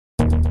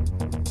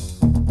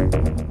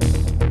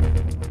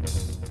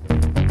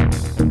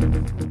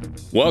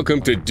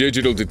Welcome to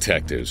Digital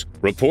Detectives,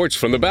 reports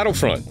from the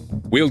battlefront.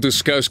 We'll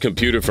discuss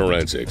computer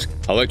forensics,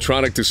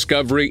 electronic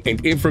discovery,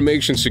 and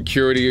information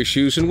security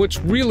issues and what's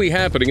really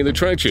happening in the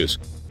trenches.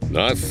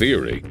 Not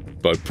theory,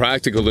 but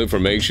practical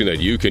information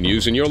that you can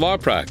use in your law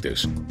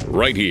practice.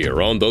 Right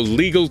here on the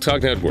Legal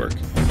Talk Network.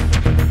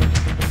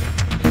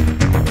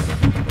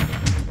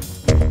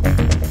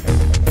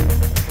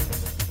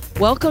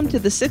 Welcome to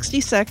the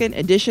 62nd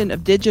edition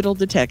of Digital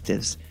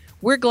Detectives.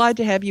 We're glad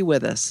to have you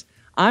with us.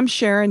 I'm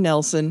Sharon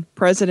Nelson,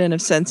 president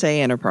of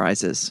Sensei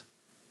Enterprises.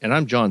 And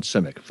I'm John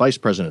Simic, vice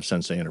president of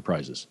Sensei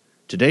Enterprises.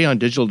 Today on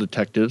Digital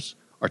Detectives,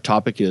 our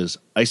topic is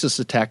ISIS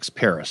Attacks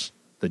Paris,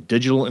 the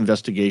digital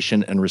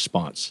investigation and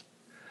response.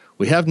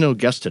 We have no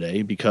guest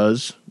today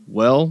because,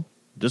 well,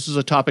 this is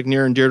a topic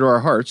near and dear to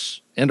our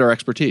hearts and our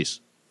expertise.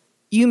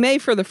 You may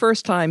for the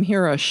first time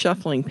hear us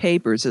shuffling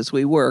papers as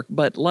we work,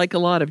 but like a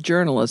lot of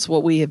journalists,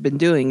 what we have been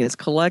doing is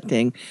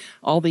collecting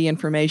all the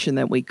information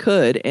that we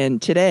could.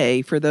 And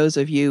today, for those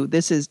of you,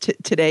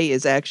 today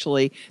is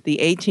actually the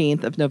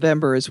 18th of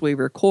November as we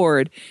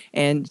record,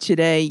 and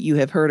today you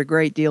have heard a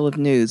great deal of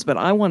news. But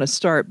I want to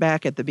start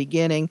back at the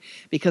beginning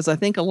because I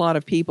think a lot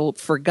of people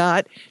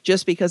forgot,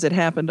 just because it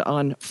happened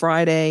on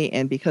Friday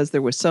and because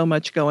there was so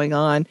much going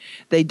on,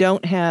 they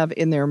don't have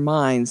in their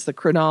minds the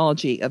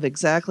chronology of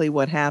exactly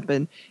what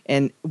happened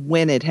and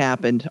when it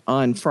happened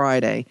on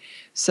Friday.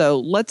 So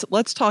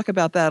let's talk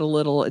about that a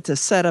little. It's a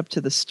setup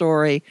to the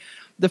story.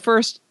 The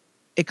first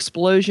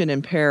explosion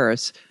in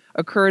Paris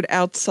occurred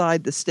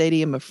outside the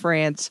Stadium of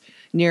France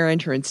near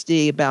Entrance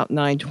D about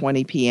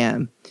 9:20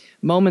 p.m.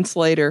 Moments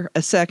later,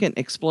 a second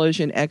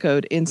explosion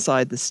echoed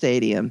inside the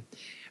stadium.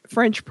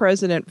 French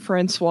President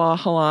François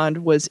Hollande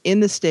was in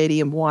the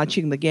stadium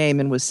watching the game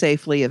and was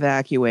safely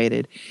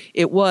evacuated.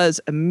 It was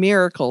a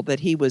miracle that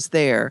he was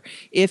there.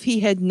 If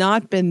he had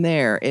not been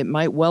there, it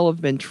might well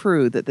have been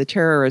true that the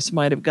terrorists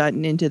might have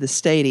gotten into the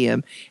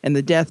stadium and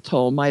the death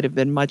toll might have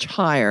been much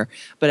higher.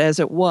 But as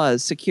it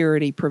was,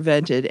 security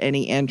prevented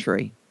any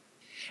entry.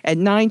 At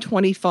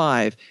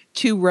 9:25,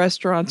 two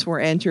restaurants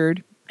were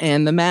entered,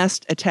 and the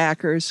masked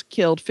attackers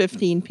killed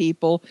 15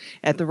 people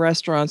at the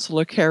restaurants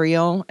Le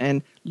Carillon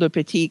and Le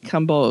Petit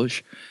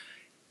Cambodge.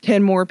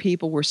 10 more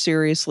people were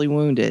seriously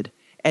wounded.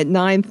 At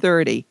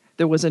 9:30,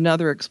 there was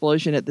another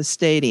explosion at the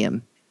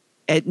stadium.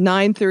 At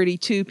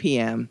 9:32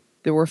 p.m.,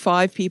 there were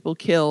 5 people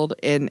killed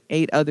and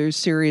 8 others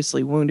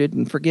seriously wounded.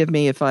 And forgive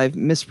me if I've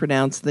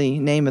mispronounced the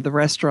name of the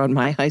restaurant.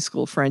 My high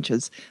school French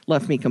has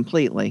left me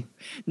completely.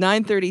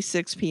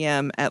 9:36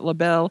 p.m. at La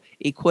Belle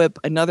Equipe,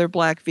 another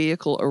black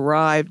vehicle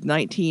arrived.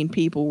 19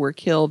 people were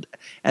killed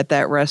at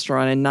that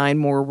restaurant and 9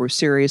 more were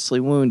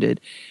seriously wounded.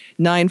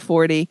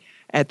 9:40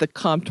 at the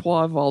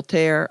Comptoir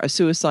Voltaire, a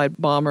suicide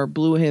bomber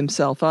blew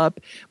himself up.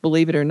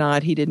 Believe it or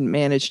not, he didn't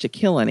manage to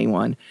kill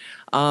anyone.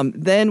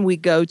 Then we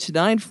go to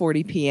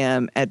 9:40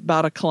 p.m. at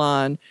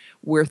Bataclan,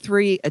 where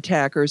 3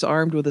 attackers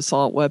armed with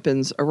assault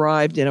weapons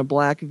arrived in a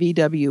black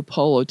VW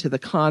Polo to the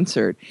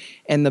concert.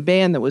 And the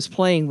band that was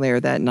playing there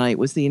that night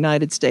was the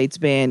United States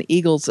band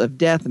Eagles of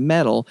Death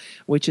Metal,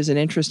 which is an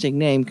interesting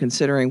name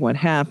considering what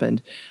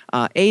happened.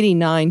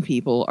 89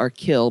 people are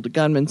killed.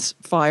 Gunmen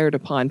fired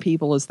upon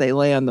people as they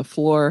lay on the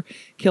floor,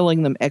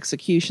 killing them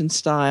execution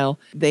style.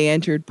 They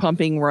entered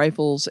pumping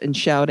rifles and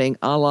shouting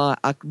Allah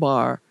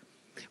Akbar.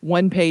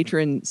 One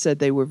patron said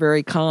they were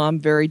very calm,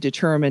 very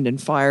determined,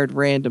 and fired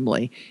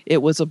randomly.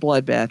 It was a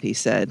bloodbath, he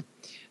said.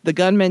 The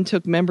gunmen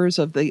took members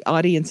of the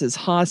audience as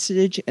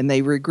hostage, and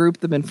they regrouped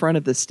them in front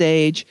of the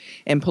stage,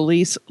 and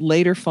police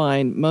later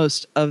find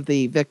most of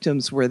the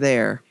victims were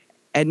there.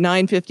 At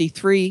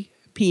 9:53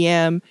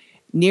 p.m.,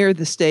 near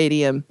the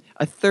stadium,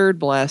 a third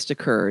blast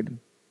occurred.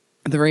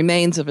 The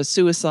remains of a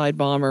suicide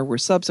bomber were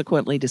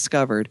subsequently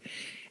discovered.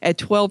 At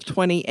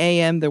 12:20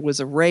 a.m., there was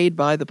a raid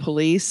by the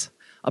police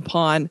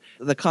upon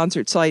the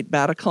concert site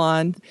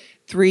Bataclan.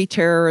 3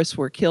 terrorists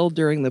were killed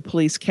during the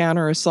police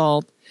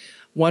counter-assault.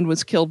 One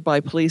was killed by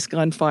police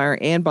gunfire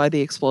and by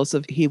the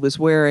explosive he was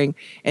wearing,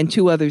 and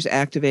 2 others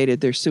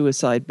activated their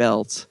suicide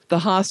belts. The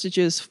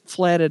hostages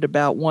fled at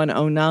about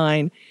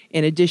 1:09.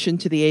 In addition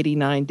to the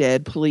 89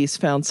 dead, police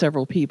found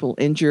several people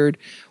injured.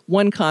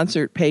 One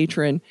concert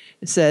patron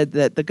said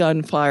that the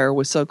gunfire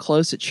was so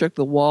close it shook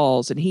the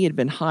walls, and he had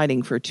been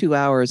hiding for 2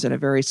 hours in a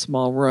very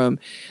small room.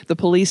 The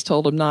police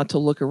told him not to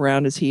look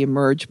around as he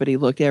emerged, but he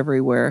looked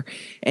everywhere,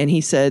 and he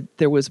said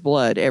there was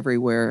blood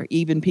everywhere.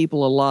 Even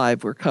people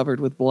alive were covered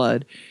with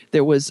blood.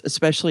 There was,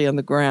 especially on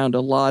the ground, a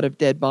lot of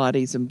dead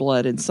bodies and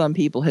blood, and some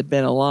people had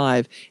been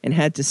alive and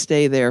had to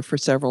stay there for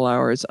several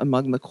hours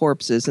among the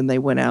corpses, and they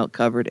went out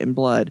covered in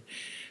blood.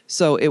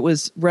 So it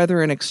was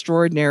rather an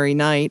extraordinary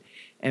night,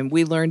 and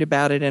we learned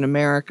about it in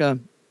America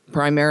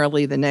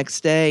primarily the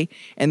next day,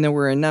 and there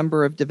were a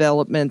number of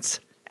developments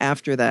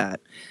after that.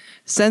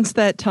 Since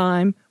that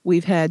time,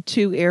 we've had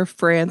 2 Air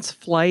France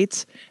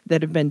flights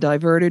that have been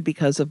diverted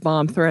because of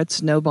bomb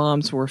threats. No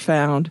bombs were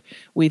found.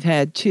 We've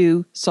had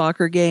 2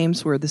 soccer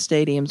games where the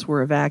stadiums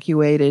were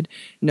evacuated.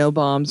 No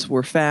bombs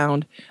were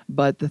found,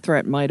 but the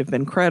threat might have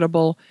been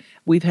credible.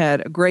 We've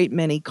had a great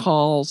many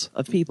calls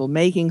of people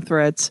making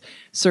threats.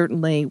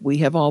 Certainly, we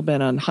have all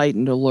been on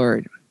heightened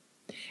alert.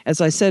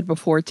 As I said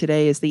before,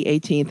 today is the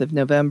 18th of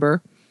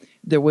November.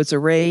 There was a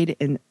raid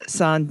in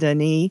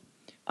Saint-Denis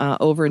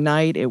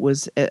overnight. It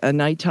was a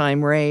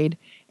nighttime raid,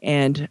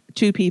 and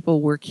 2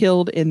 people were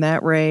killed in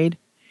that raid.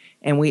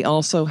 And we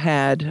also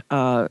had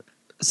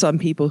some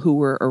people who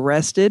were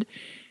arrested.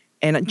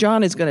 And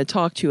John is going to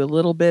talk to you a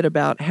little bit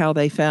about how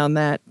they found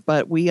that.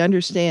 But we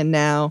understand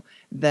now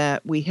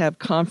that we have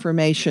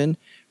confirmation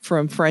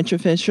from French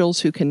officials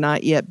who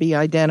cannot yet be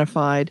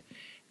identified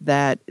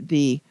that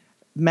the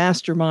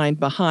mastermind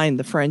behind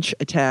the French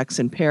attacks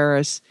in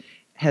Paris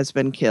has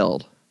been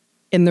killed.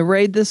 In the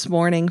raid this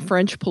morning,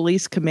 French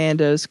police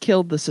commandos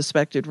killed the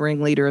suspected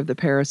ringleader of the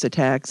Paris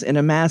attacks in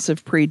a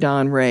massive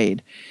pre-dawn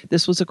raid.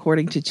 This was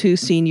according to 2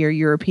 senior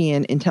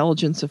European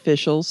intelligence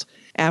officials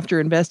after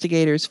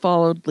investigators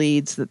followed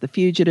leads that the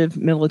fugitive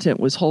militant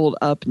was holed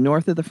up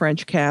north of the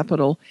French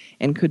capital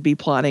and could be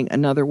plotting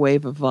another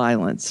wave of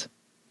violence.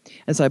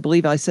 As I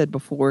believe I said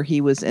before,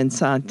 he was in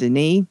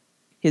Saint-Denis.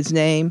 His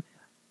name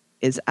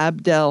is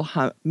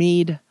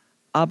Abdelhamid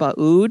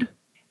Abaoud.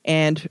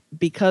 And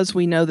because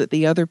we know that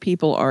the other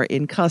people are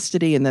in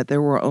custody and that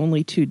there were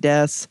only 2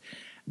 deaths,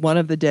 one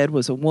of the dead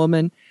was a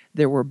woman.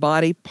 There were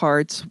body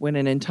parts when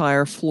an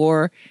entire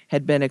floor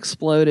had been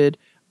exploded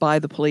by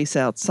the police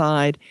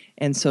outside.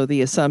 And so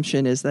the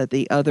assumption is that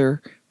the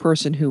other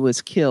person who was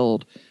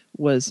killed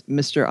was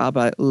Mr.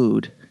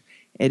 Abaoud.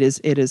 It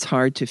is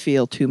hard to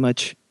feel too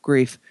much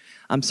grief,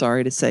 I'm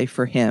sorry to say,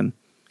 for him.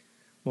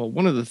 Well,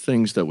 one of the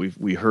things that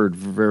we heard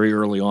very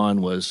early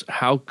on was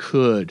how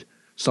could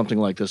something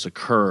like this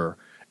occur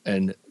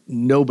and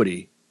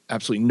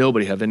absolutely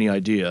nobody have any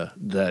idea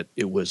that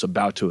it was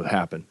about to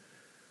happen.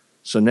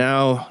 So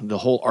now the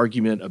whole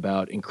argument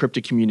about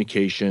encrypted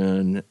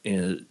communication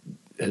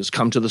has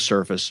come to the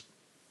surface.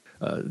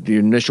 The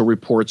initial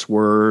reports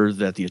were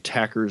that the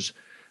attackers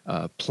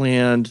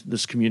planned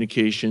this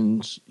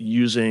communications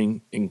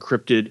using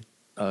encrypted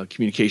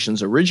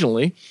communications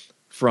originally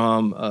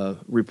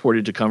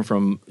reported to come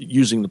from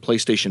using the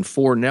PlayStation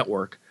 4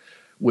 network,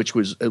 which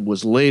was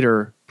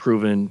later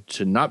proven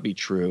to not be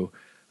true.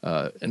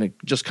 And it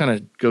just kind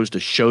of goes to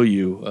show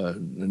you,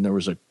 and there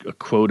was a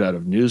quote out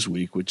of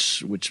Newsweek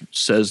which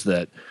says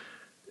that,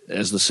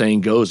 as the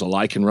saying goes, a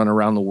lie can run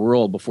around the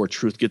world before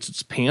truth gets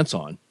its pants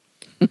on.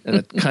 And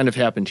it kind of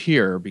happened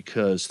here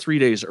because 3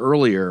 days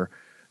earlier,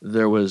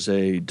 there was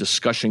a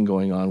discussion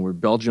going on where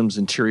Belgium's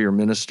Interior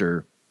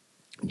Minister,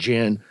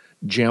 Jan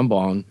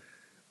Jambon,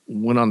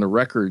 went on the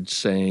record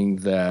saying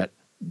that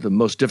the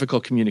most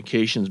difficult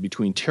communications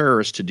between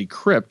terrorists to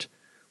decrypt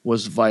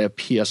was via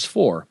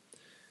PS4.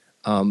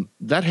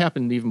 That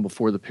happened even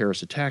before the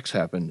Paris attacks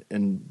happened.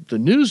 And the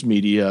news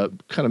media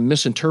kind of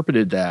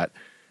misinterpreted that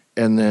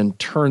and then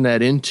turned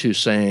that into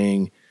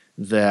saying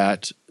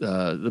that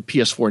the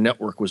PS4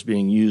 network was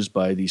being used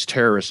by these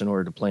terrorists in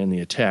order to plan the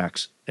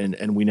attacks.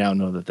 And we now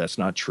know that that's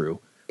not true.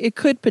 It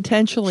could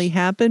potentially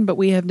happen, but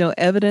we have no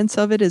evidence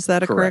of it. Is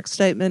that a correct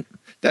statement?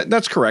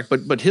 That's correct.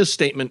 But his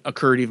statement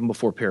occurred even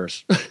before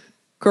Paris.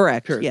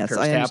 Correct. Paris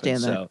I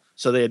understand happened. that.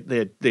 So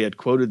they had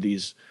quoted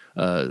these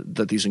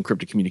that these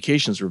encrypted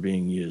communications were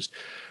being used,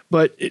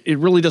 but it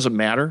really doesn't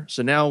matter.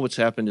 So now what's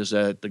happened is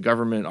that the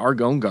government, our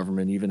own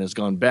government, even has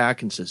gone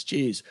back and says,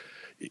 "Geez,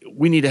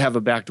 we need to have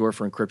a backdoor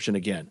for encryption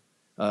again."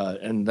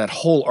 And that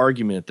whole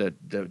argument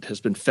that has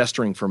been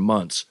festering for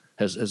months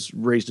has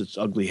raised its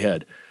ugly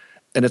head,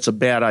 and it's a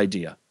bad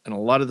idea. And a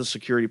lot of the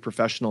security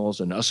professionals,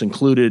 and us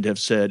included, have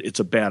said it's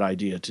a bad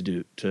idea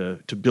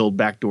to build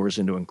backdoors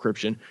into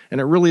encryption,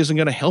 and it really isn't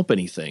going to help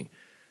anything,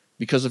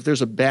 because if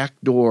there's a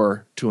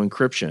backdoor to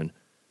encryption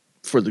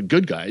for the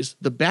good guys,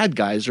 the bad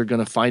guys are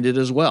going to find it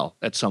as well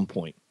at some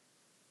point,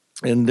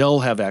 and they'll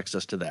have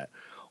access to that.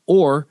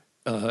 Or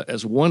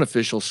as one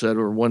official said,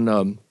 or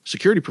one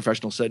security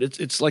professional said,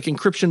 it's like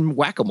encryption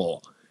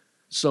whack-a-mole.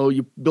 So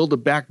you build a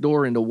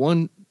backdoor into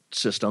one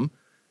system.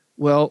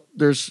 Well,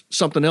 there's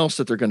something else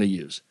that they're going to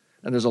use.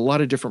 And there's a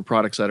lot of different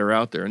products that are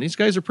out there. And these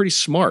guys are pretty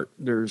smart.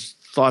 There's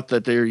thought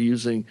that they're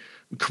using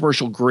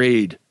commercial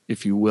grade,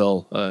 if you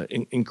will,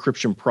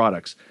 encryption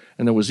products.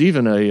 And there was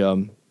even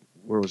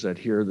where was that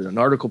here? An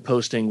article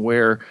posting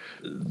where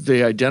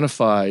they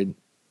identified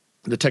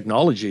the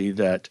technology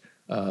that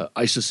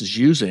ISIS is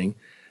using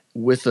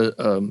with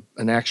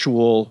an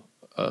actual,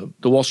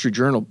 the Wall Street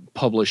Journal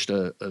published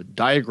a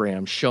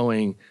diagram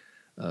showing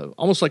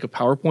almost like a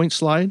PowerPoint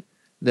slide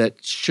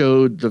that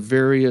showed the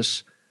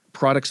various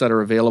products that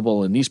are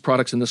available, and these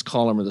products in this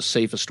column are the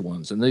safest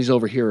ones, and these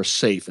over here are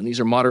safe, and these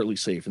are moderately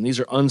safe, and these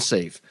are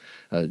unsafe.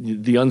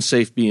 The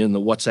unsafe being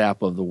the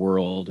WhatsApp of the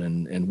world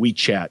and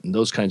WeChat and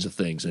those kinds of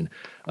things, and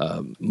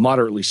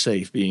moderately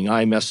safe being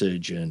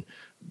iMessage and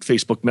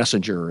Facebook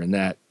Messenger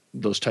and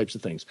those types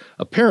of things.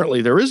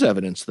 Apparently, there is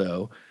evidence,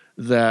 though,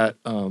 that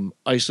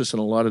ISIS and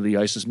a lot of the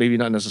ISIS, maybe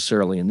not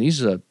necessarily in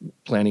these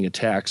planning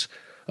attacks,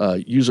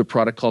 use a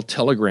product called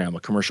Telegram, a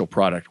commercial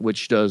product,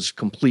 which does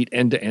complete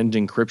end-to-end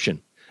encryption.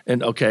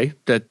 And okay,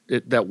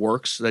 that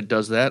works. That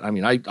does that. I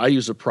mean, I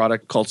use a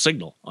product called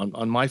Signal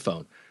on my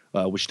phone,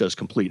 which does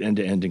complete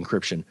end-to-end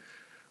encryption.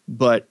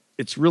 But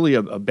it's really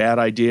a bad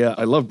idea.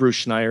 I love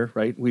Bruce Schneier,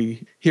 right?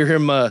 We hear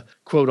him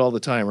quote all the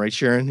time, right,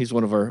 Sharon? He's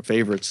one of our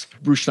favorites.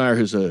 Bruce Schneier,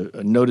 who's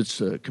a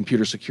noted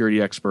computer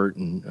security expert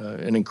and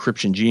an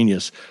encryption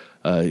genius,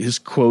 his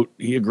quote,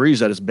 he agrees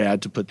that it's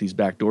bad to put these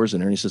backdoors in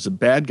there. And he says, the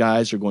bad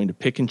guys are going to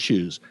pick and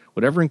choose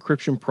whatever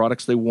encryption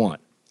products they want.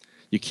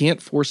 You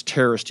can't force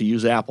terrorists to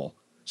use Apple.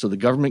 So the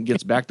government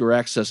gets backdoor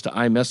access to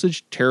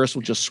iMessage, terrorists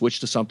will just switch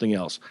to something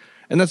else.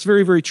 And that's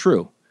very, very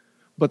true.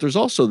 But there's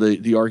also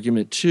the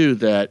argument, too,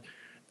 that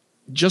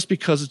just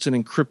because it's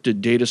an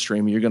encrypted data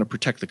stream and you're going to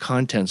protect the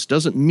contents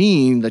doesn't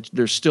mean that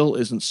there still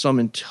isn't some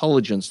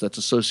intelligence that's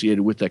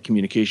associated with that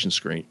communication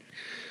screen.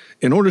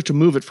 In order to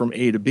move it from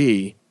A to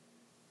B,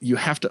 you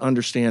have to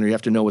understand, or you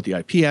have to know what the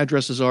IP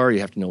addresses are,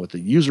 you have to know what the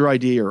user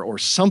ID or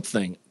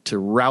something to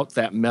route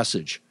that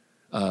message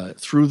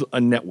through a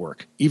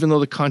network. Even though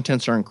the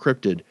contents are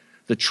encrypted,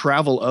 the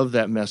travel of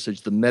that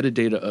message, the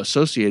metadata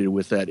associated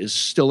with that is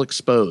still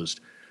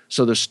exposed.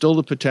 So there's still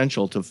the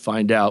potential to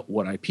find out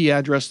what IP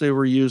address they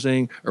were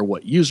using or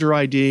what user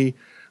ID.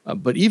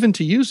 But even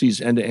to use these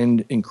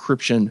end-to-end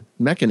encryption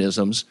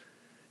mechanisms,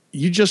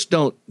 you just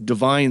don't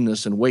divine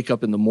this and wake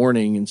up in the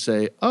morning and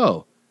say,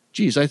 oh,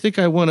 geez, I think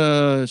I want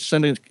to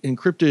send an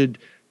encrypted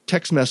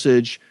text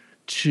message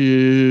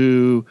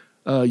to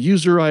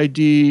user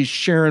ID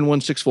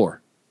Sharon164.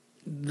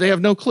 They have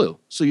no clue.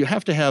 So you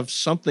have to have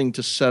something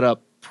to set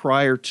up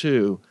prior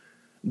to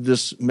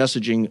this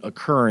messaging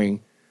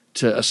occurring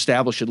to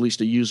establish at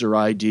least a user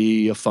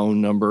ID, a phone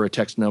number, a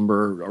text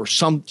number, or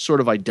some sort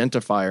of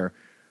identifier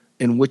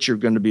in which you're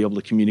going to be able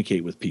to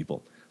communicate with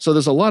people. So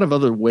there's a lot of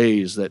other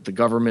ways that the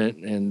government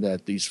and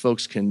that these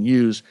folks can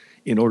use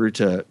in order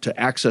to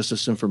access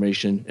this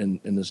information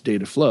and this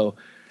data flow.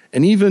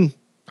 And even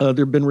there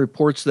have been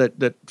reports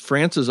that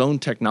France's own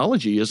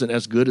technology isn't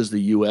as good as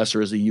the US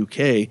or as the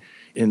UK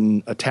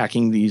in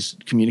attacking these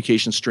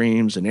communication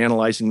streams and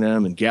analyzing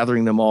them and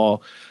gathering them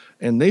all.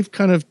 And they've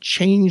kind of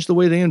changed the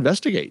way they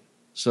investigate.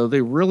 So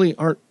they really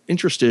aren't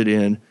interested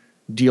in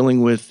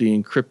dealing with the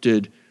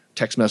encrypted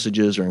text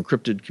messages or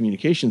encrypted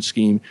communication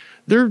scheme.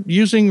 They're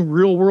using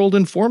real-world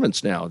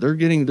informants now.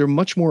 They're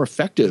much more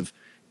effective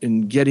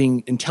in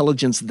getting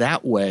intelligence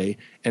that way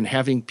and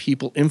having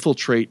people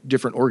infiltrate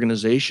different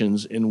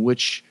organizations in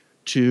which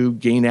to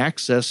gain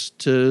access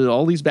to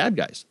all these bad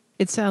guys.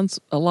 It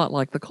sounds a lot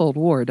like the Cold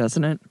War,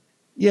 doesn't it?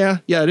 Yeah,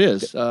 it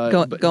is.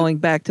 Going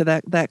back to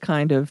that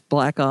kind of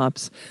black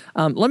ops.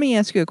 Let me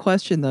ask you a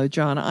question, though,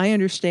 John. I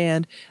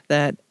understand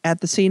that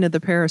at the scene of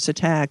the Paris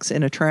attacks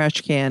in a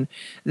trash can,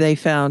 they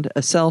found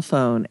a cell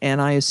phone,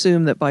 and I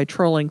assume that by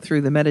trolling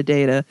through the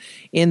metadata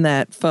in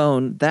that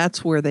phone,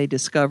 that's where they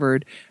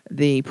discovered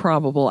the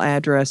probable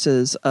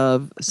addresses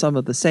of some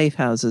of the safe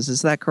houses.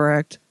 Is that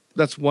correct?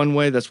 That's one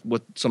way. That's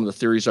what some of the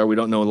theories are. We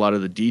don't know a lot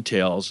of the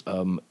details.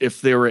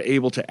 If they were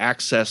able to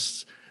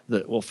access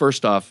well,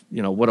 first off,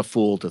 what a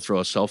fool to throw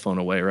a cell phone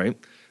away, right?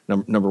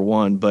 Number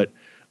one. But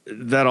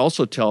that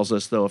also tells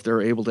us, though, if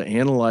they're able to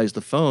analyze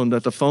the phone,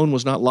 that the phone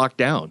was not locked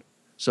down.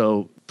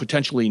 So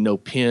potentially no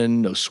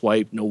PIN, no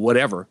swipe, no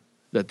whatever,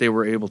 that they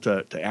were able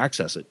to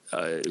access it.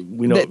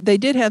 We know they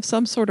did have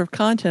some sort of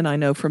content, I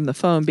know, from the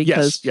phone,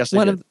 because yes,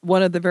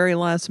 one of the very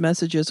last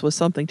messages was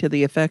something to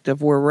the effect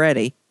of "We're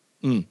ready."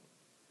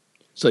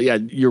 So yeah,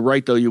 you're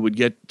right, though. You would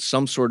get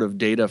some sort of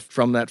data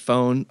from that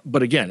phone.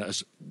 But again,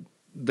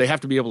 they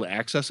have to be able to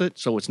access it,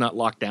 so it's not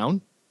locked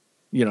down.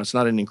 It's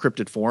not an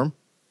encrypted form,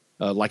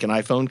 like an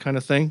iPhone kind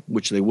of thing,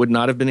 which they would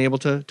not have been able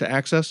to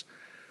access.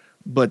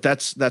 But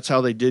that's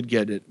how they did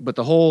get it. But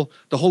the whole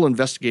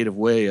investigative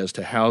way as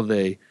to how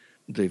they've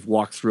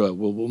walked through it,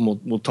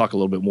 we'll talk a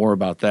little bit more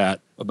about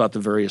that, about the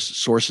various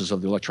sources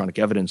of the electronic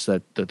evidence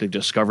that they've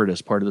discovered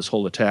as part of this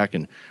whole attack.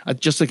 And I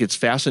just think it's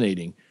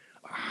fascinating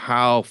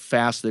how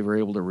fast they were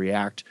able to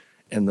react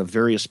and the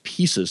various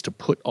pieces to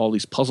put all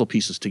these puzzle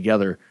pieces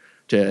together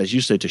to, as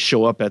you say, to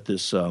show up at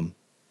this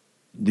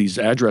these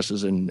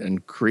addresses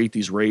and create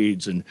these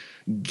raids and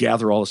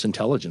gather all this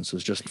intelligence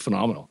is just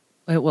phenomenal.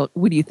 Well,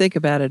 when you think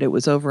about it, it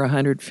was over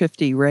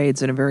 150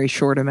 raids in a very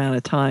short amount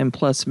of time,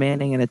 plus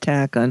manning an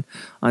attack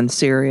on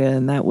Syria,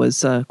 and that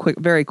was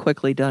very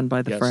quickly done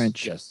by the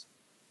French. Yes.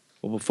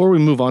 Well, before we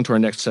move on to our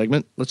next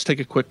segment, let's take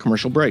a quick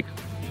commercial break.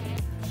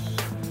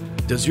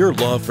 Does your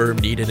law firm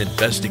need an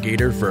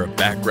investigator for a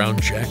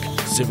background check,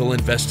 civil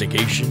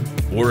investigation,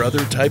 or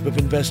other type of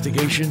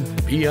investigation?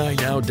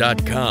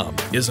 PINow.com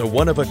is a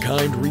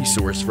one-of-a-kind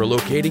resource for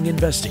locating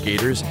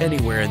investigators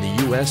anywhere in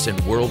the U.S. and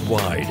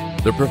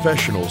worldwide. The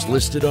professionals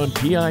listed on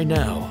PI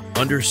Now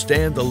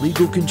understand the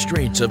legal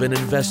constraints of an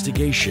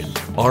investigation,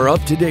 are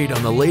up to date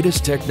on the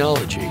latest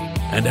technology,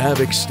 and have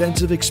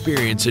extensive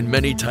experience in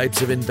many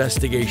types of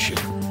investigation,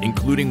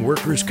 including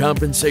workers'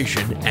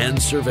 compensation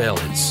and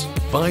surveillance.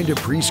 Find a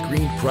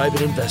pre-screened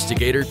private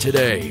investigator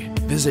today.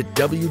 Visit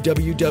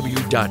www.pinow.com.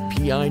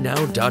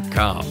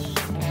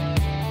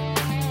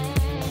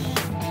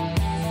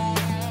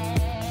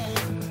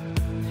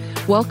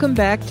 Welcome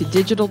back to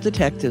Digital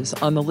Detectives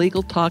on the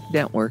Legal Talk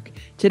Network.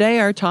 Today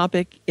our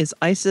topic is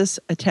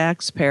ISIS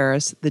attacks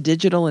Paris, the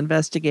digital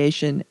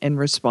investigation and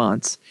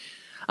response.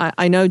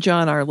 I know,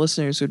 John, our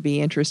listeners would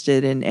be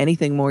interested in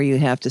anything more you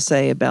have to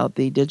say about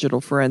the digital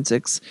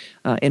forensics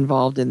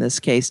involved in this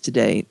case to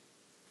date.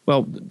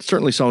 Well,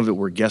 certainly some of it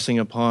we're guessing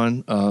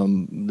upon.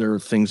 There are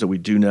things that we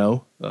do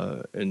know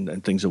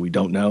and things that we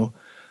don't know.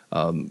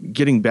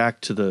 Getting back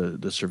to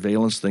the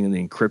surveillance thing and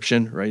the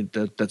encryption, right?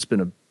 That's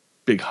been a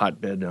big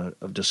hotbed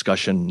of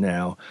discussion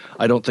now.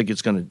 I don't think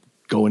it's going to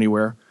go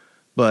anywhere.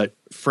 But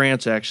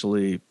France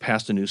actually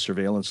passed a new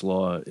surveillance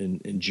law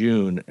in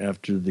June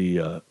after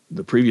the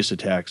previous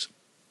attacks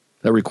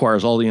that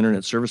requires all the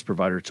internet service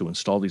providers to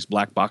install these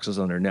black boxes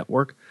on their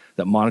network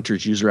that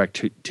monitors user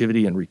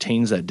activity and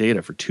retains that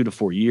data for 2 to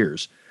 4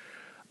 years.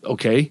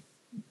 Okay,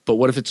 but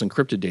what if it's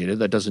encrypted data?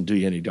 That doesn't do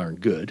you any darn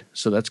good.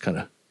 So that's kind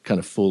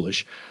of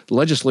foolish. The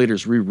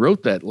legislators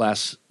rewrote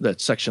that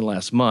section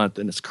last month,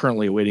 and it's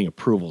currently awaiting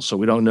approval. So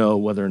we don't know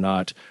whether or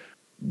not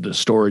the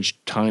storage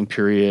time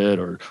period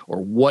or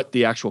what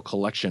the actual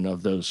collection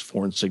of those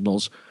foreign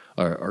signals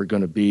are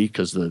going to be,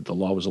 because the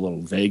law was a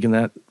little vague in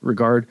that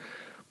regard.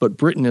 But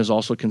Britain is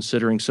also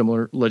considering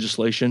similar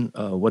legislation,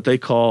 what they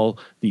call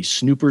the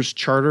Snoopers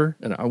Charter,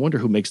 and I wonder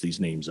who makes these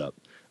names up.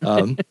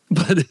 But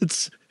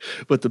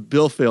the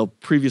bill failed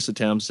previous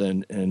attempts,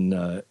 and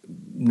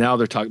now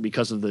they're talking,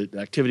 because of the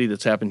activity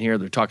that's happened here,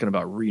 they're talking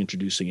about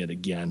reintroducing it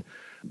again.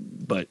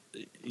 But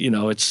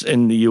it's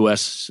in the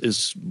U.S.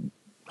 is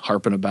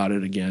harping about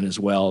it again as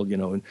well,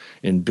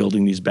 and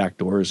building these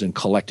backdoors and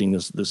collecting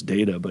this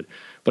data. But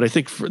I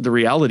think the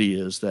reality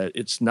is that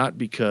it's not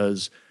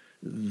because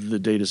the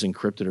data is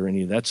encrypted or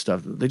any of that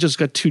stuff. They just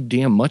got too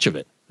damn much of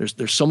it.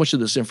 There's so much of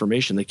this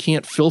information. They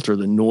can't filter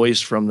the noise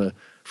from the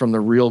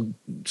real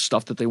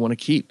stuff that they want to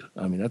keep.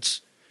 I mean,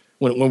 that's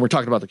when we're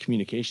talking about the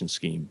communication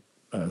scheme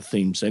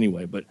themes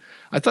anyway. But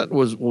I thought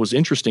what was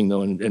interesting,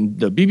 though, and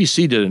the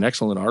BBC did an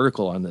excellent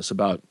article on this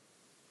about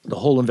the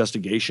whole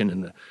investigation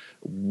and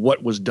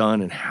what was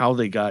done and how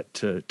they got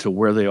to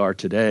where they are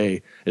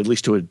today, at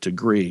least to a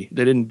degree.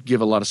 They didn't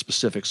give a lot of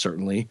specifics,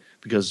 certainly,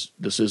 because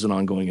this is an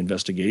ongoing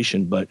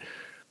investigation. But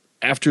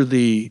after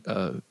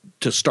to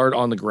start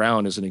on the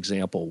ground, as an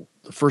example,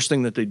 the first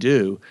thing that they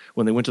do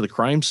when they went to the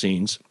crime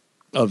scenes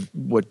of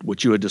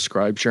what you had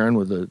described, Sharon,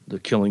 with the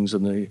killings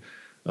and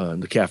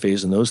the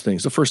cafes and those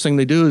things, the first thing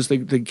they do is they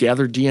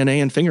gather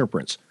DNA and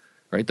fingerprints,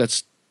 right?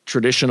 That's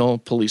traditional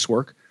police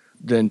work.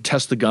 Then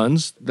test the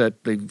guns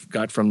that they've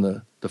got from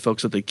the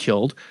folks that they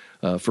killed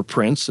for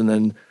prints. And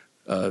then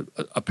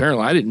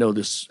apparently, I didn't know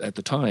this at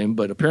the time,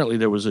 but apparently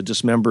there was a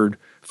dismembered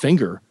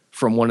finger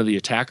from one of the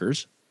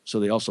attackers. So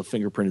they also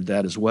fingerprinted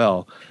that as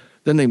well.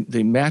 Then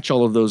they match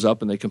all of those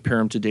up and they compare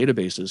them to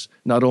databases,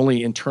 not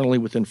only internally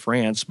within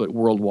France, but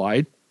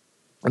worldwide.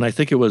 And I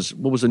think what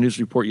was the news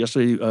report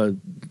yesterday?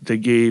 They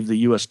gave the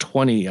U.S.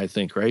 20, I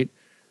think, right?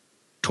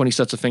 20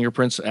 sets of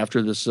fingerprints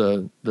after this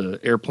the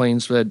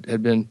airplanes that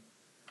had been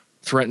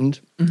threatened.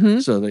 Mm-hmm.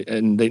 So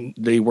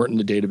they weren't in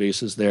the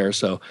databases there.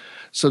 So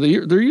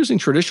they're using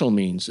traditional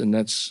means, and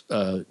that's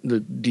the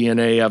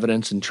DNA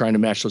evidence and trying to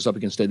match those up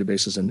against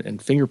databases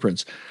and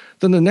fingerprints.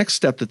 Then the next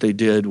step that they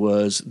did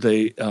was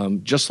they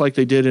just like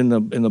they did in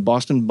the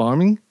Boston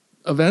bombing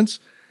events,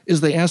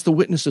 is they asked the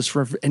witnesses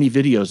for any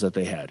videos that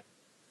they had.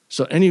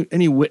 So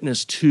any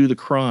witness to the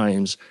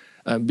crimes.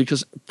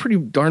 Because pretty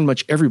darn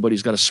much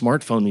everybody's got a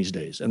smartphone these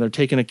days, and they're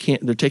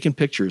taking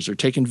pictures, they're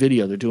taking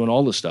video, they're doing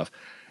all this stuff.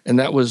 And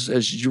that was,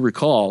 as you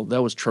recall,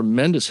 that was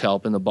tremendous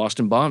help in the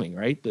Boston bombing,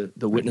 right?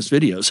 The witness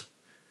videos.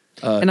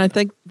 And I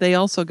think they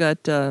also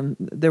got,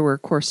 there were,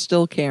 of course,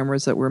 still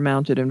cameras that were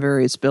mounted in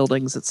various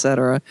buildings, et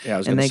cetera. Yeah, I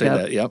was going to say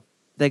that, yep.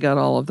 They got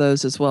all of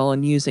those as well,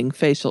 and using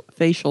facial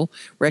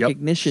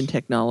recognition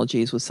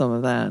technologies with some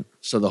of that.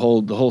 So the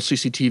whole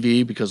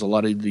CCTV, because a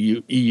lot of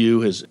the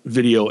EU has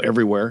video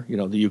everywhere.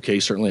 The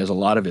UK certainly has a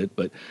lot of it,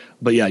 but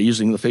yeah,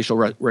 using the facial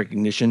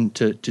recognition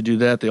to do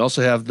that. They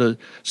also have the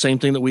same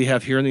thing that we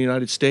have here in the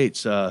United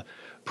States.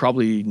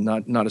 Probably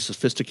not as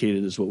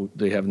sophisticated as what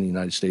they have in the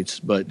United States,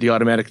 but the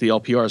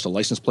LPRs, the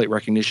license plate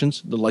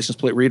recognitions, the license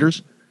plate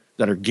readers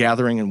that are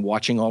gathering and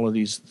watching all of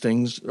these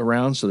things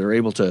around, so they're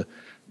able to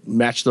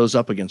match those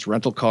up against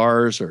rental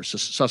cars or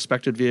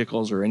suspected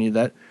vehicles or any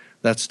of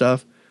that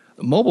stuff.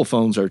 Mobile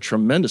phones are a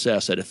tremendous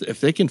asset.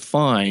 If they can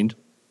find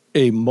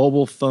a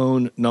mobile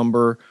phone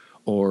number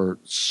or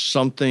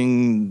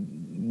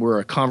something where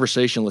a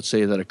conversation, let's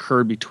say, that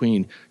occurred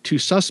between two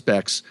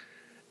suspects,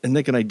 and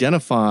they can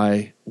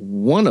identify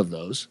one of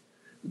those,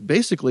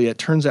 basically it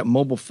turns that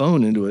mobile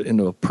phone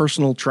into a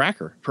personal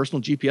tracker,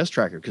 personal GPS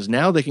tracker, because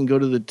now they can go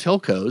to the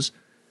telcos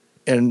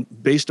and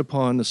based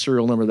upon the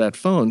serial number of that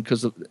phone,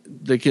 because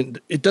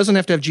it doesn't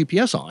have to have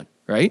GPS on,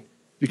 right?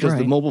 Because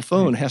the mobile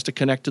phone has to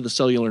connect to the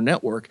cellular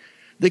network.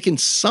 They can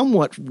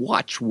somewhat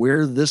watch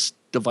where this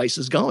device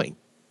is going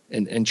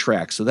and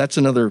track. So that's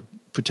another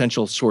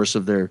potential source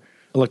of their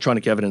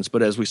electronic evidence.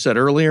 But as we said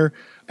earlier,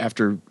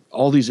 after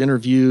all these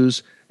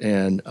interviews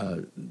and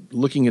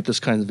looking at this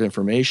kind of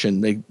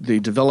information, they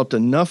developed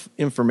enough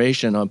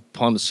information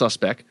upon the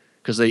suspect,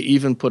 because they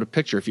even put a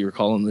picture, if you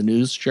recall in the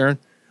news, Sharon,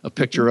 a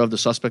picture of the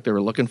suspect they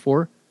were looking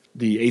for,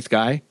 the eighth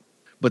guy.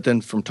 But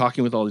then from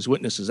talking with all these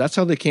witnesses, that's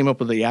how they came up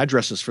with the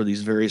addresses for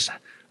these various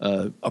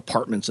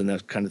apartments and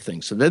that kind of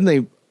thing. So then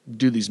they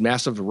do these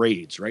massive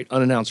raids, right?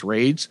 Unannounced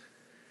raids.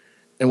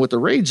 And what the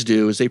raids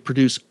do is they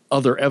produce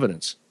other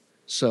evidence.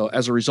 So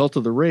as a result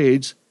of the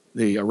raids,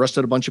 they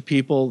arrested a bunch of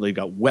people. They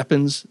got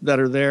weapons that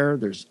are there.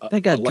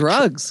 They got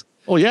drugs.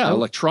 Oh, yeah,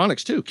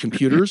 electronics too,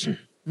 computers,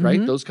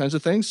 right? Those kinds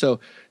of things. So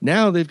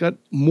now they've got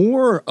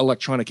more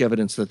electronic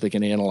evidence that they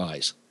can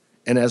analyze.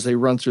 And as they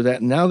run through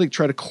that, now they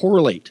try to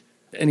correlate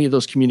any of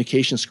those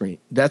communication screens.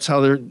 That's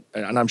how and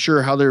I'm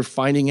sure how they're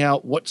finding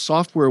out what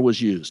software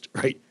was used,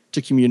 right,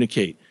 to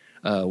communicate.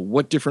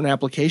 What different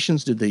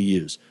applications did they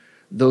use?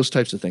 Those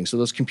types of things. So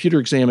those computer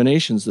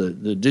examinations,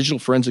 the digital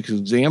forensics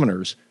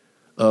examiners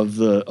of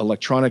the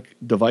electronic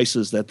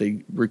devices that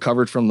they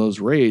recovered from those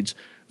raids,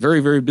 very,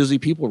 very busy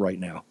people right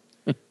now.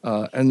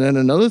 And then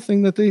another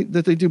thing that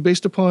they do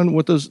based upon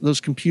what those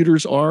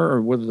computers are,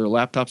 or whether they're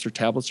laptops or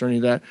tablets or any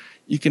of that,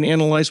 you can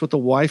analyze what the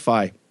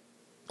Wi-Fi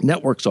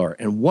networks are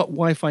and what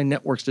Wi-Fi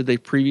networks did they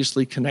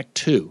previously connect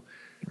to.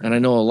 And I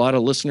know a lot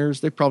of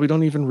listeners, they probably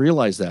don't even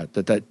realize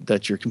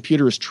that your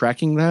computer is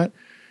tracking that.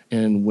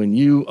 And when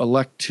you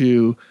elect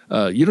to,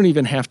 you don't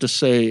even have to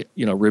say,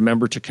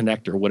 remember to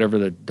connect or whatever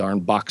the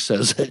darn box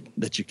says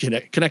that you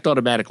connect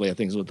automatically, I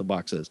think is what the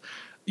box says.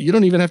 You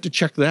don't even have to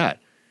check that.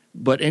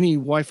 But any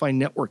Wi-Fi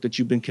network that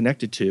you've been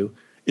connected to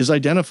is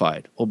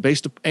identified,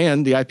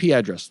 and the IP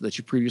address that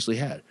you previously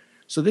had.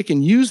 So they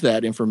can use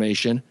that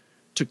information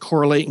to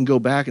correlate and go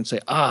back and say,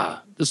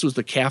 this was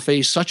the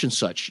cafe such and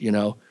such,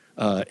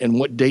 and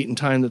what date and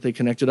time that they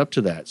connected up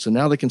to that. So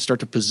now they can start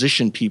to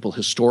position people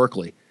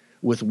historically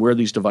with where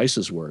these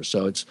devices were.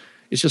 So it's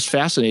just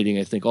fascinating,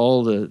 I think,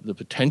 all the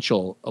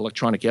potential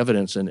electronic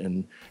evidence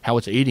and how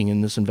it's aiding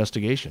in this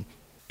investigation.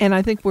 And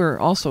I think we're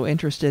also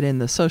interested in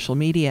the social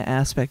media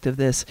aspect of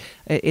this.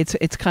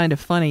 It's kind of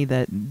funny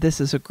that this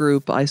is a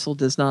group, ISIL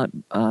does not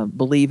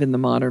believe in the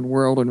modern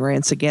world and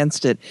rants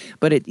against it,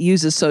 but it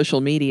uses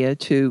social media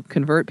to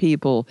convert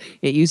people.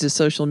 It uses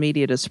social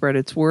media to spread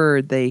its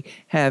word. They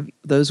have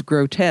those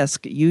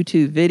grotesque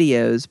YouTube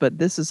videos, but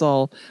this is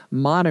all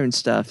modern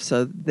stuff.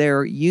 So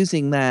they're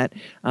using that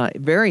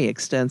very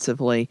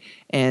extensively.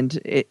 And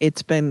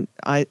it's been,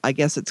 I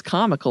guess it's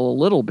comical a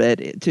little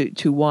bit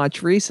to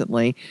watch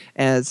recently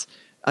as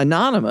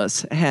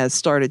Anonymous has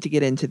started to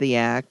get into the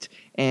act.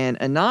 And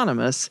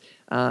Anonymous,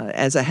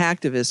 as a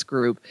hacktivist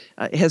group,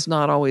 has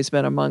not always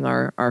been among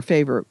our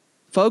favorite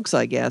folks,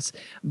 I guess.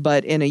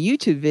 But in a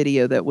YouTube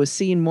video that was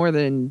seen more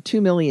than 2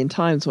 million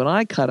times when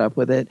I caught up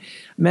with it,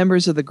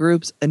 members of the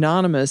groups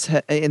Anonymous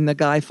in the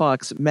Guy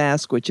Fawkes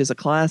mask, which is a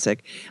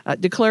classic,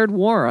 declared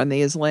war on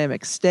the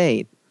Islamic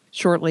State.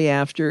 Shortly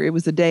after, it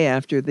was the day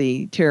after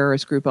the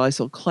terrorist group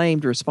ISIL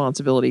claimed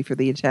responsibility for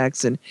the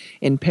attacks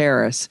in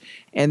Paris.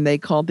 And they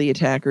called the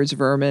attackers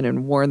vermin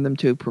and warned them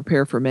to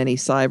prepare for many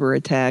cyber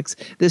attacks.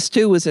 This,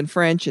 too, was in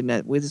French, and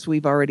as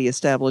we've already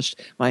established,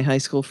 my high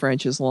school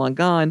French is long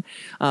gone.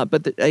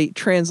 But a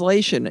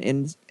translation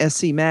in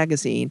SC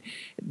Magazine,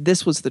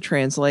 this was the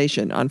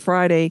translation. On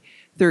Friday,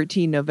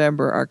 13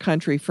 November, our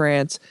country,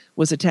 France,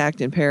 was attacked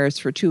in Paris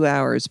for 2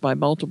 hours by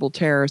multiple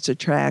terrorist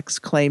attacks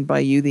claimed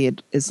by the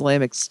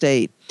Islamic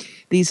State.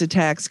 These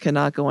attacks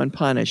cannot go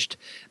unpunished.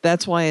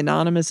 That's why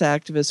anonymous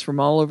activists from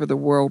all over the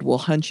world will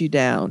hunt you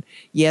down.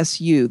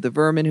 Yes, you, the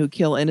vermin who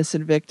kill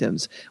innocent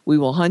victims. We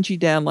will hunt you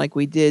down like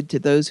we did to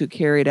those who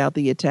carried out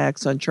the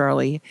attacks on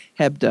Charlie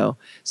Hebdo.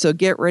 So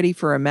get ready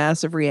for a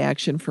massive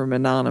reaction from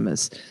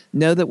Anonymous.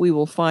 Know that we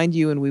will find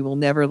you and we will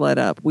never let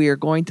up. We are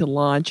going to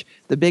launch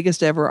the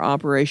biggest ever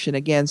operation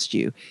against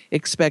you.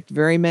 Expect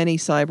very many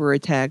cyber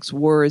attacks.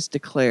 War is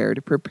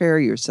declared. Prepare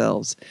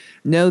yourselves.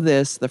 Know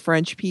this, the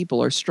French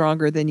people are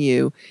stronger than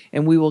you,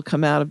 and we will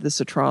come out of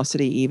this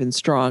atrocity even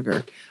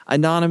stronger.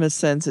 Anonymous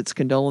sends its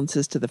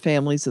condolences to the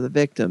families of the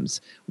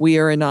victims. We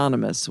are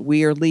Anonymous.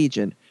 We are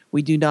Legion.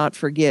 We do not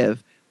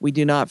forgive. We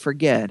do not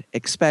forget.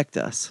 Expect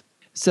us.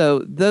 So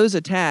those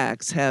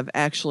attacks have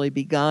actually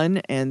begun,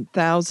 and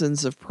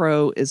thousands of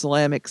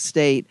pro-Islamic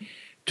State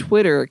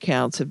Twitter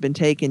accounts have been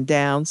taken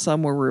down.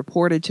 Some were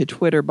reported to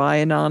Twitter by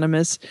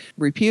Anonymous.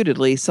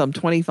 Reputedly, some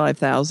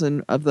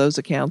 25,000 of those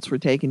accounts were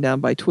taken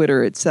down by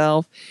Twitter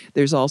itself.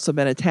 There's also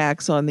been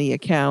attacks on the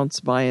accounts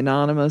by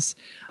Anonymous.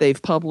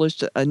 They've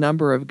published a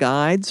number of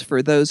guides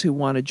for those who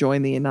want to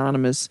join the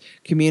Anonymous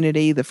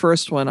community. The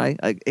first one,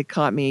 it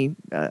caught me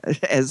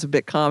as a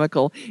bit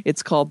comical.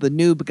 It's called the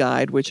Noob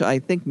Guide, which I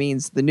think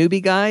means the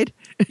newbie guide.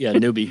 Yeah,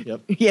 newbie.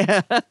 Yep.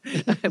 Yeah,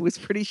 I was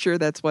pretty sure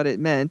that's what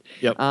it meant.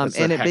 Yep.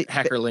 And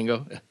hacker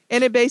lingo.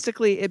 And it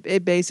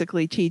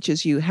basically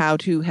teaches you how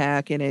to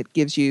hack, and it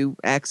gives you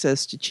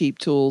access to cheap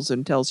tools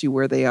and tells you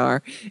where they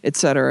are, et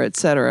cetera, et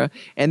cetera.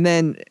 And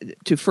then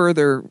to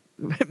further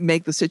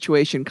make the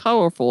situation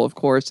colorful, of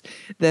course,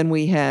 then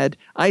we had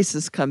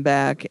ISIS come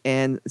back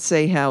and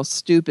say how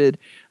stupid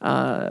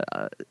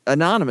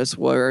Anonymous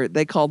were.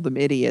 They called them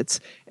idiots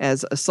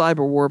as a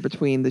cyber war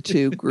between the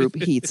two group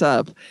heats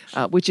up,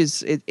 which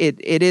is it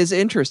is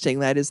interesting.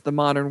 That is the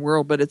modern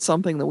world, but it's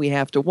something that we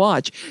have to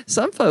watch.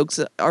 Some folks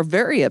are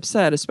very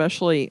upset,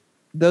 especially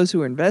those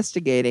who are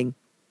investigating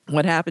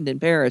what happened in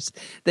Paris.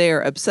 They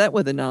are upset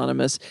with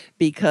Anonymous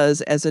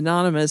because as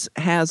Anonymous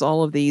has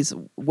all of these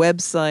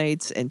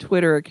websites and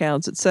Twitter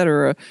accounts,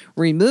 etc.,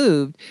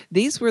 removed,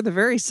 these were the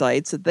very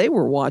sites that they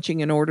were watching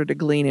in order to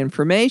glean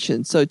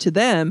information. So to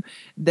them,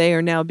 they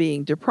are now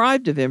being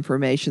deprived of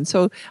information.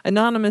 So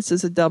Anonymous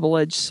is a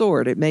double-edged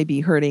sword. It may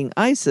be hurting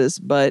ISIS,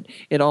 but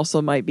it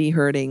also might be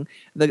hurting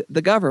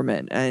the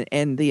government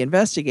and the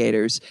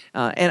investigators.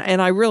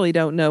 And I really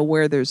don't know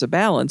where there's a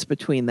balance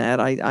between that.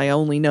 I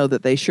only know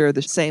that they share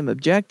the same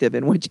objective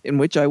in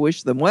which I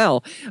wish them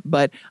well,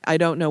 but I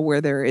don't know where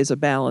there is a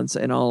balance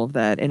in all of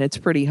that, and it's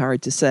pretty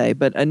hard to say.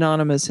 But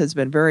Anonymous has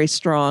been very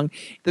strong.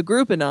 The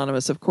group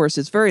Anonymous, of course,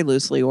 is very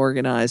loosely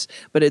organized,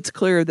 but it's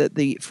clear that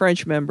the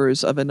French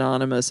members of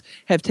Anonymous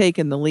have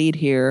taken the lead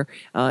here,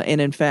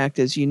 and in fact,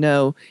 as you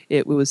know,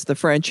 it was the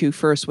French who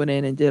first went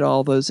in and did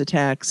all those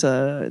attacks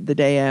the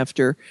day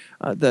after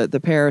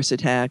the Paris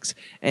attacks,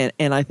 and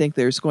I think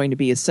there's going to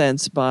be a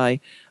sense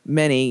by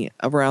many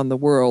around the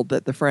world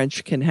that the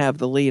French can have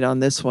the lead on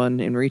this one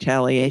in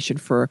retaliation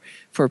for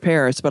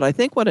Paris. But I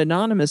think what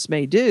Anonymous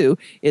may do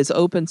is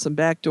open some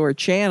backdoor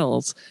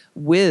channels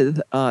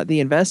with the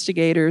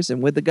investigators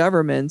and with the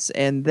governments,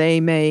 and they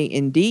may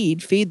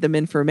indeed feed them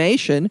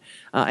information.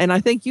 And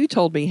I think you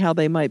told me how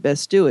they might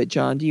best do it,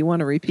 John. Do you want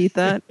to repeat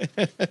that?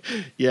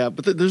 Yeah,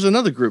 but there's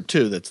another group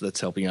too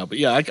that's helping out. But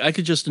yeah, I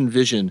could just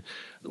envision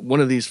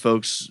one of these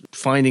folks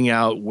finding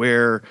out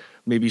where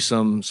maybe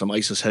some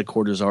ISIS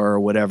headquarters are or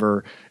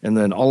whatever, and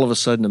then all of a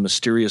sudden a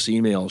mysterious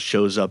email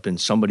shows up in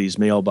somebody's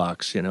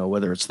mailbox,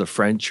 whether it's the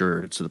French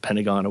or it's the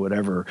Pentagon or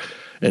whatever,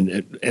 and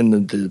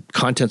the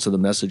contents of the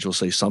message will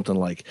say something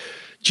like,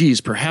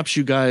 geez, perhaps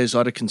you guys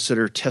ought to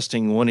consider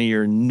testing one of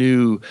your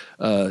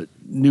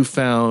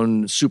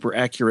newfound super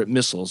accurate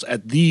missiles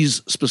at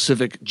these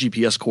specific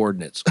GPS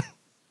coordinates.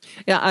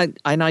 Yeah,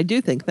 I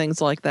do think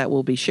things like that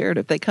will be shared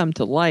if they come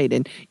to light.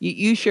 And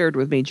you shared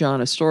with me,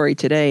 John, a story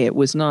today. It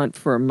was not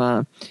from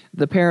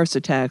the Paris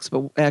attacks,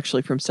 but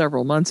actually from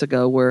several months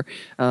ago, where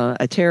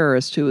a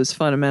terrorist who is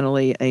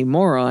fundamentally a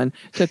moron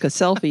took a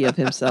selfie of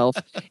himself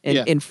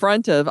in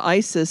front of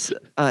ISIS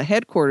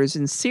headquarters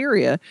in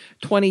Syria.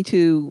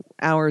 22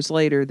 hours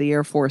later, the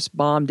Air Force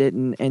bombed it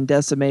and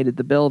decimated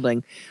the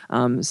building.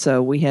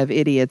 So we have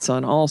idiots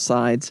on all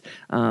sides.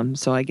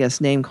 So I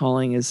guess name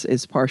calling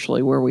is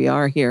partially where we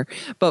are here.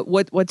 But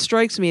what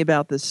strikes me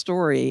about this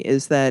story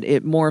is that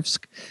it morphs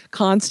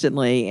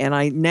constantly, and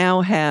I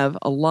now have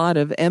a lot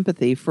of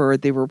empathy for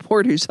the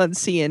reporters on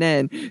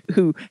CNN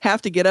who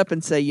have to get up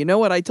and say, you know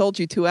what I told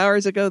you 2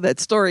 hours ago? That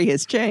story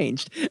has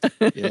changed.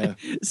 Yeah.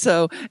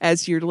 So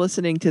as you're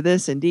listening to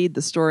this, indeed,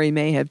 the story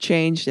may have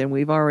changed, and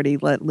we've already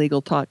let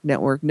Legal Talk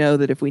Network know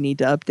that if we need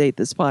to update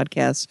this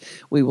podcast,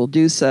 we will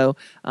do so.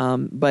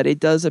 But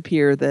it does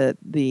appear that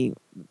the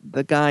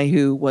guy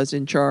who was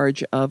in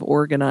charge of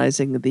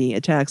organizing the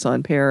attacks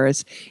on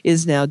Paris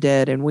is now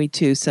dead, and we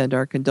too send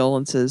our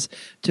condolences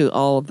to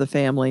all of the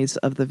families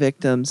of the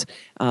victims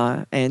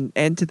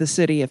and to the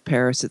city of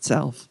Paris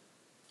itself.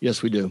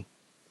 Yes, we do.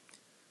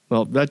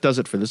 Well, that does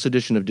it for this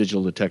edition of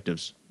Digital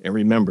Detectives. And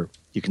remember,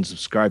 you can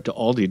subscribe to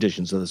all the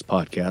editions of this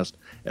podcast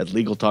at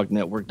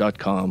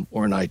LegalTalkNetwork.com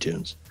or on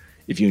iTunes.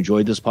 If you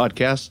enjoyed this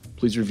podcast,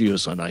 please review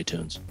us on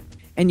iTunes.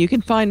 And you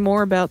can find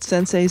more about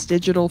Sensei's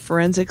digital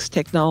forensics,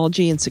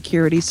 technology, and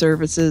security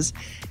services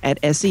at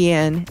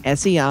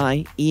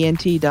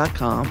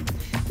SENSEIENT.com.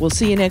 We'll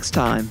see you next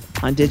time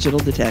on Digital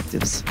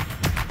Detectives.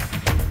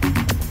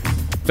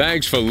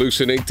 Thanks for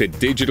listening to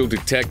Digital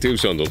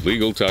Detectives on the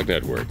Legal Talk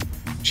Network.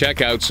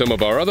 Check out some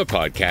of our other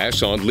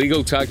podcasts on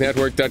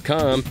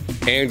LegalTalkNetwork.com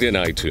and in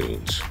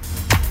iTunes.